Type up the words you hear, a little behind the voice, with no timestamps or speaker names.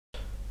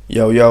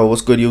Yo,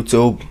 what's good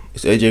YouTube?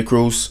 It's AJ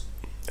Cruz,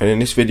 and in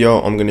this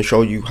video I'm going to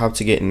show you how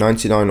to get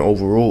 99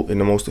 overall in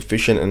the most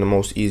efficient and the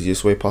most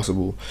easiest way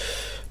possible.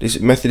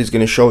 This method is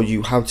going to show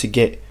you how to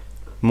get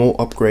more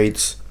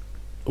upgrades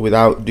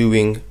without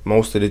doing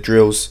most of the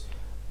drills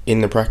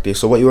in the practice.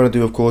 So what you want to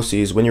do, of course,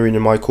 is when you're in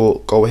your my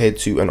court, go ahead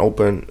to an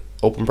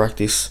open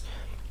practice,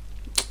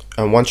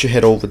 and once you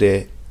head over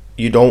there,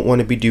 you don't want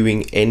to be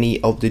doing any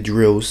of the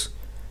drills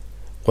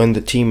when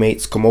the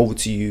teammates come over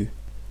to you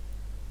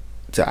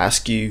to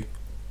ask you,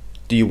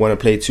 do you want to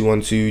play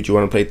 2-on-2, do you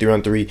want to play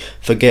 3-on-3?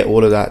 Forget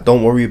all of that.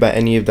 Don't worry about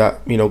any of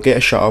that. You know, get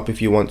a shot up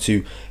if you want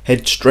to.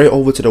 Head straight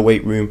over to the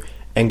weight room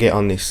and get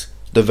on this,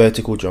 the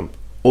vertical jump.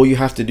 All you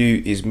have to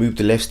do is move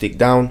the left stick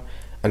down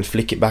and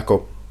flick it back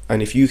up,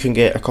 and if you can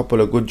get a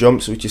couple of good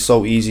jumps, which is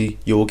so easy,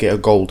 you will get a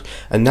gold,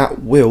 and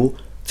that will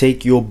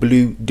take your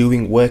blue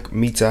doing work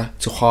meter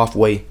to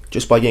halfway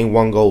just by getting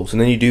 1 goal. So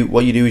then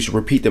what you do is you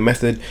repeat the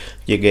method,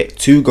 you get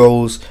 2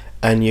 goals,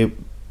 and your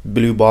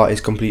blue bar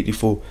is completely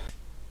full.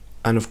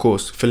 And of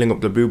course, filling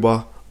up the blue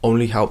bar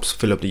only helps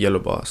fill up the yellow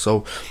bar.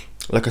 So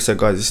like I said,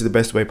 guys, this is the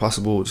best way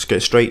possible. Just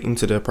get straight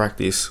into the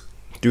practice,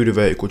 do the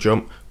vertical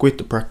jump, quit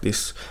the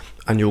practice,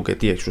 and you'll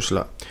get the extra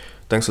slot.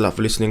 Thanks a lot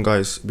for listening,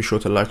 guys. Be sure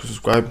to like and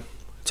subscribe.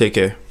 Take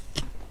care.